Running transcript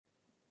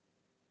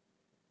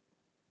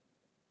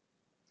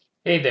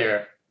Hey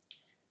there,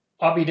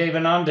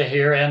 Abhidevananda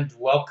here, and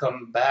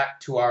welcome back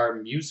to our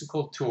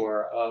musical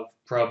tour of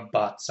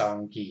Prabhat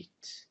Sangeet.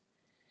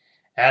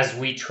 As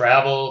we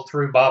travel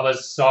through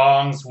Baba's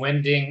songs,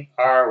 wending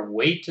our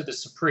way to the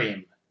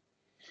Supreme,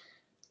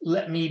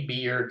 let me be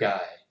your guide.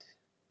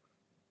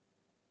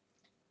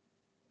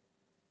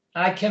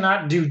 I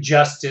cannot do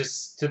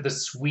justice to the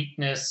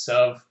sweetness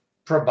of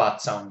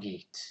Prabhat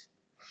Sangeet.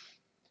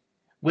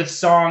 With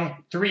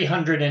song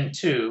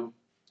 302,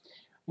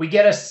 we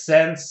get a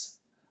sense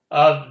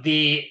of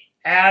the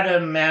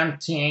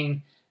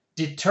adamantine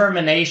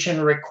determination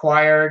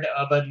required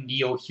of a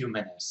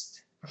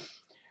neo-humanist.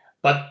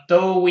 But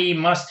though we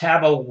must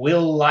have a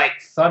will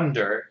like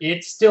thunder,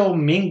 it still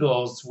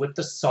mingles with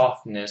the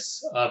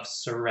softness of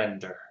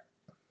surrender.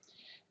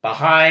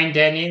 Behind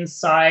and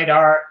inside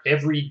our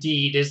every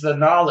deed is the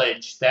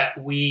knowledge that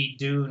we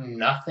do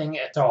nothing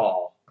at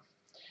all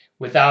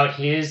without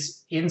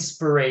his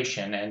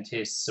inspiration and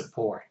his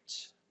support.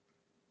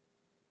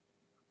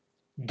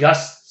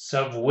 Gusts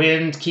of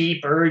wind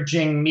keep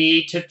urging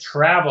me to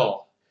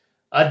travel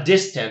a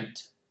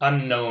distant,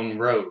 unknown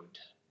road.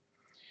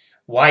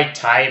 Why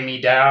tie me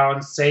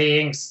down,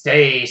 saying,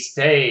 "Stay,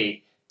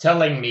 stay,"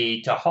 telling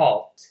me to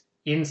halt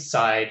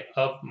inside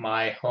of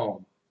my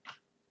home?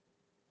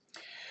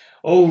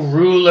 O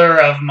ruler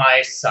of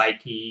my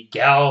psyche,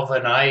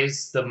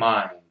 galvanize the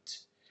mind.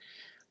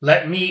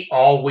 Let me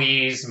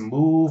always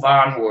move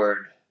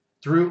onward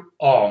through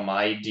all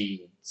my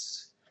deeds.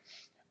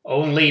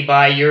 Only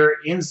by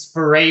your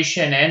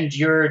inspiration and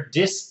your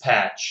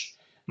dispatch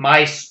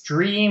my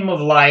stream of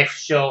life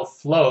shall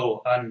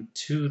flow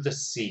unto the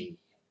sea.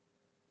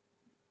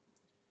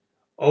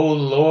 O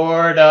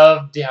Lord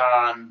of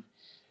Dhyan,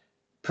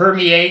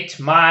 permeate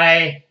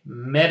my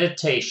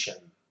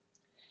meditation.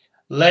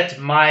 Let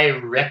my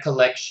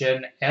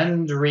recollection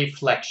and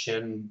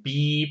reflection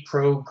be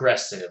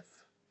progressive.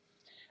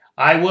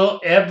 I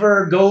will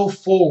ever go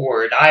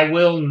forward, I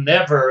will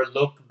never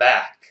look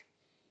back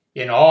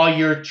in all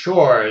your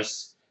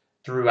chores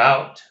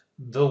throughout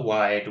the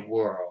wide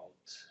world.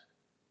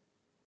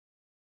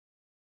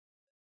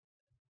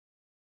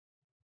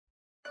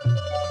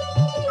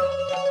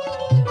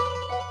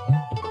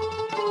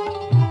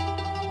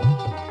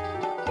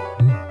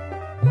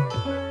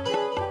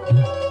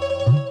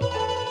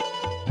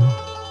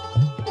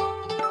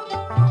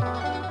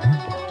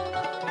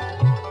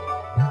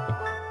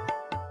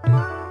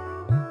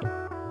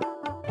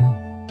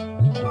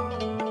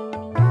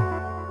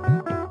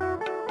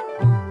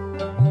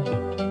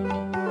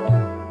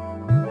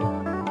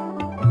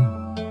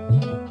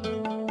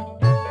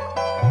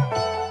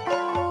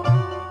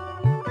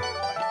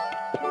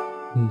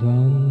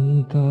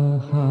 দমকা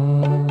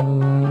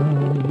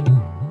হাওয়ায়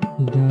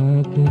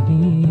ডাক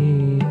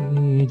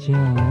দিয়ে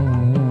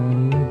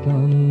যায়,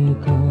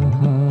 দমকা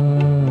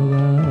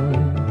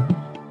হাওয়ায়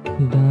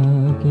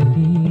ডাক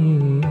দিয়ে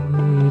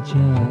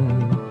যায়,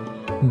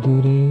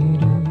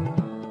 দূরের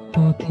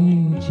পথে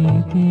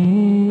যেতে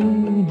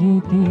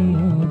যেতে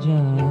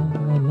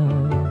অজানা,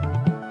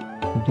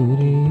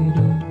 দূরের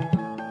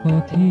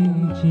পথে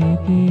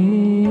যেতে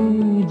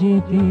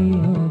যেতে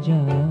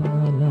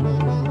অজানা।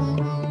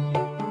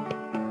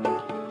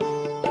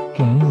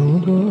 কেন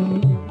গো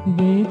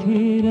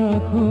বেঁধে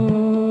রাখো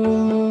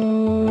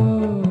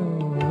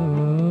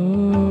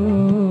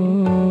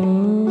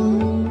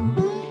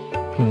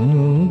কেন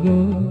গো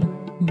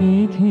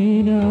বেঁধে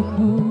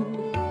রাখো,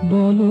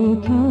 বলো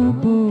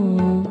থাকো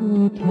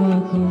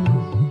থাকো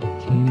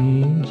থেমে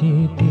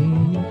যেতে,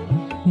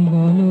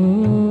 বলো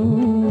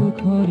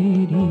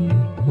ঘরেরই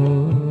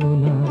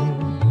কোনায়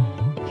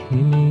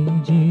থেমে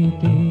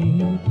যেতে,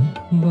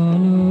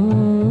 বলো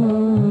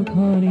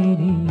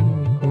ঘরেরই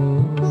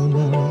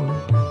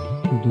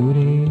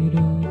দূরের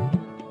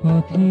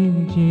পথে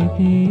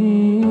যেতে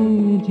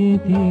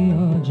যেতে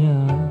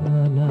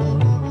অজানা।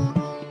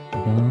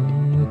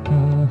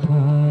 দমকা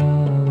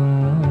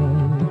হাওয়ায়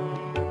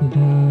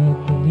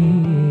ডাক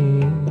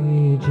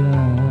দিয়ে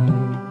যায়,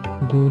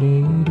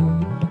 দূরের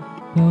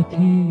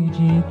পথে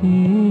যেতে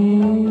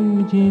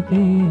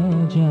যেতে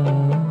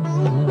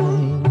অজানা।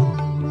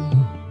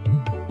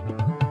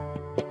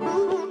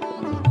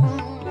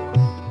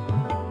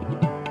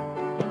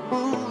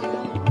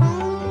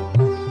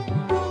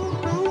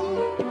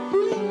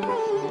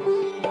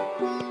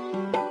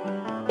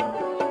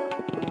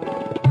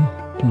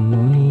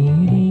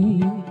 মনেরই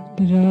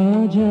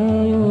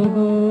রাজায়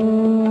গো,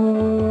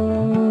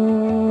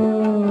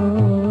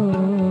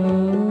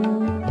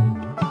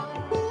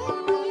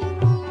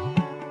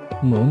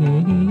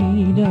 মনেরই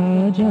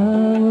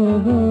রাজায়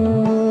গো,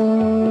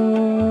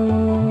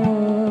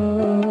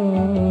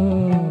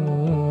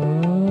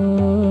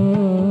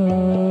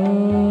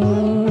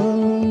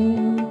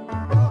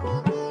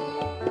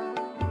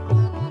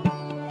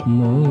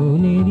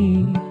 মনেরই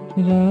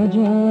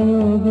রাজায়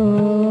গো,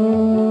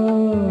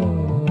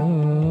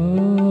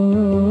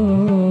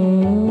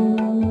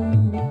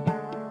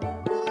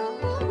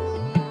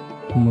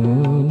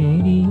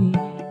 মনেরই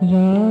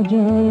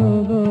রাজায়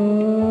গো,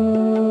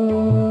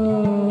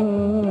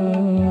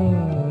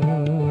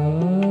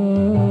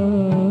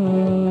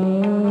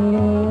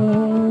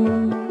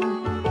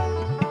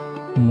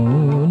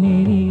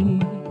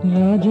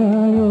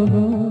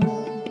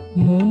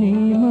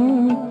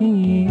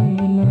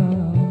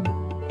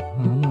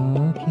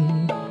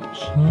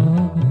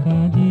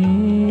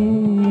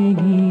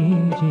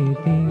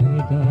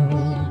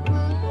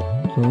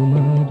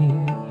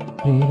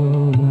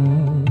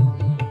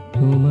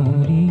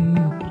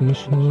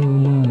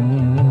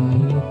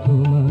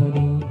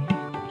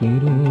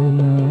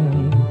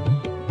 প্রেরণায়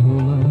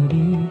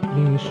তোমারই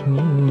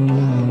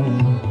তৃষ্ণায়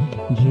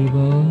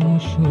জীবন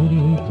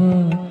সরিতা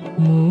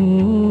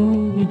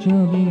মোর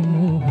যাবে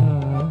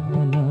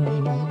মোহানায়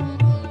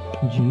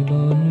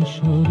জীবন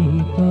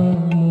সরিতা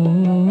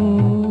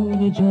মোর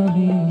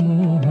যাবে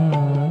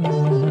মোহানায়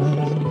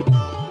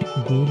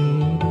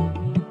দূরের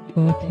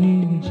পথে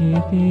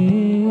যেতে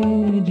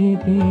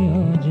যেতে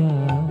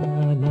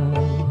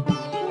অজানায়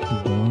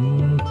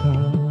দমকা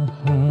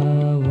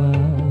হাওয়া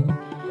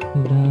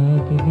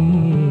ডাক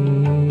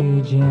দিয়ে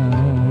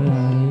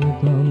যায়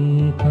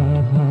দমকা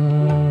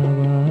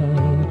হাওয়া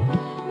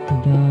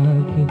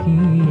ডাক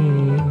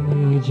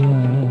দিয়ে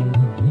যায়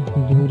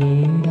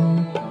দূরের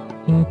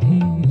পথে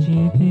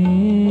যেতে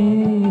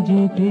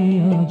যেতে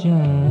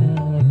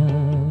অজানা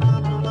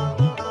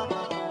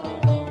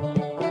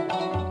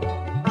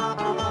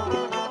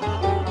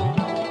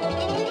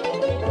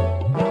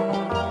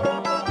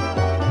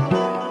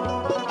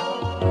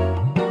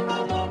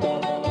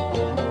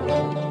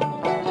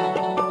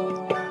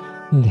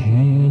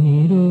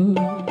ধ্যানের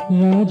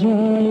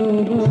রাজায়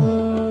গো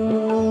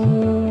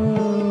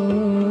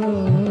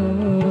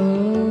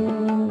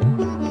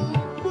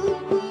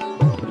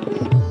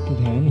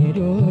ধ্যানের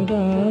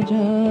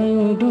রাজায়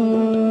গো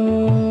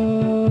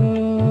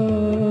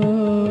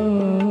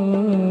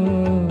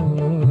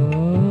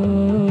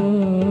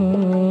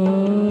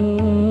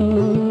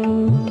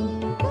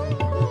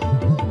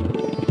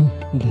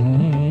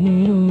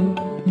ধ্যানের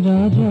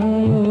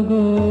রাজায়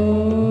গো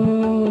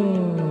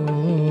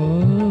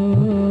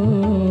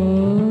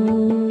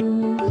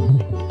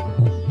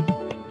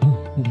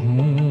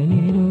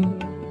ধ্যানের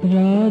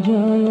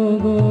রাজায়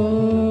গো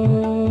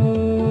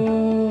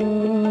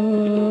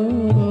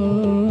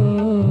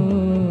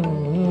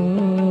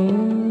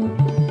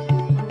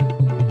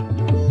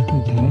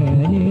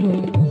ধ্যানের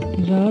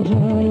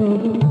রাজায়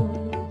গো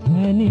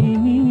ধ্যানে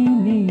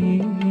মিলে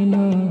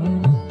না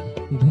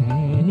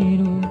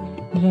ধ্যানের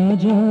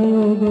রাজায়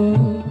গো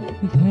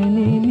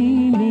ধ্যানে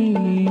মিলে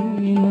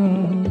না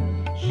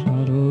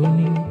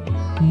স্মরণে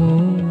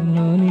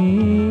মননে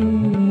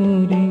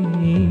মোরে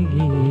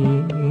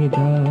এগিয়ে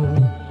দাও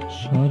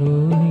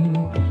স্মরণে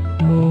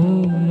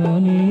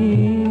মননে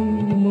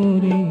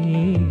মোরে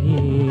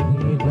এগিয়ে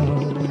দাও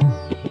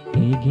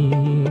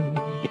এগিয়ে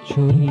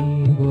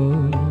চলিব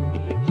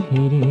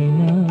ফিরে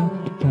না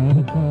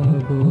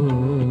তাকাবো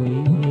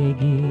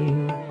এগিয়ে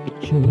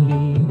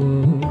চলিব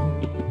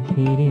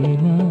ফিরে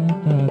না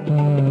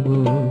তাকাবো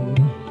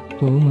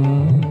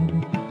তোমার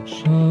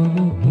সব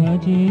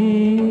কাজে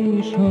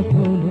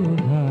সফল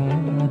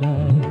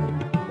ধারায়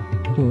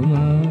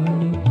তোমার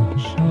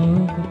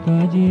সব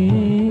কাজে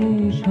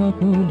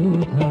সফল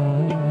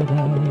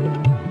ধারায়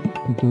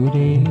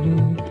দূরের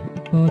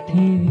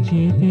পথে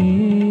যেতে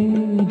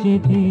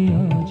যেতে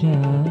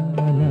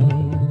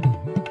অজানায়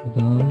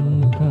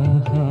দমকা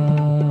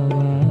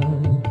হাওয়া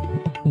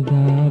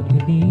ডাক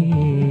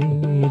দিয়ে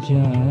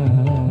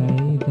যায়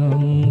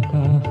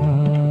দমকা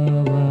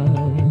হাওয়া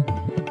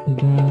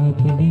ডাক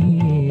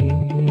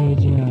দিয়ে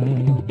যায়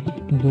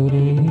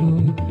দূরের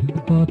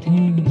পথে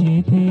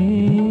যেতে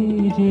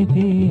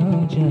যেতে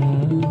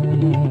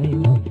অজানায়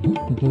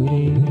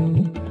দূরের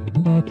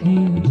পথে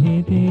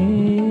যেতে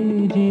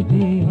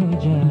যেতে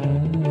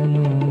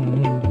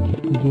অজানায়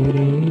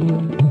দূরের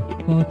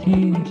পথে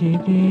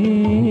যেতে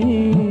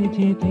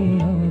যেতে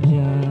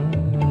অজানায়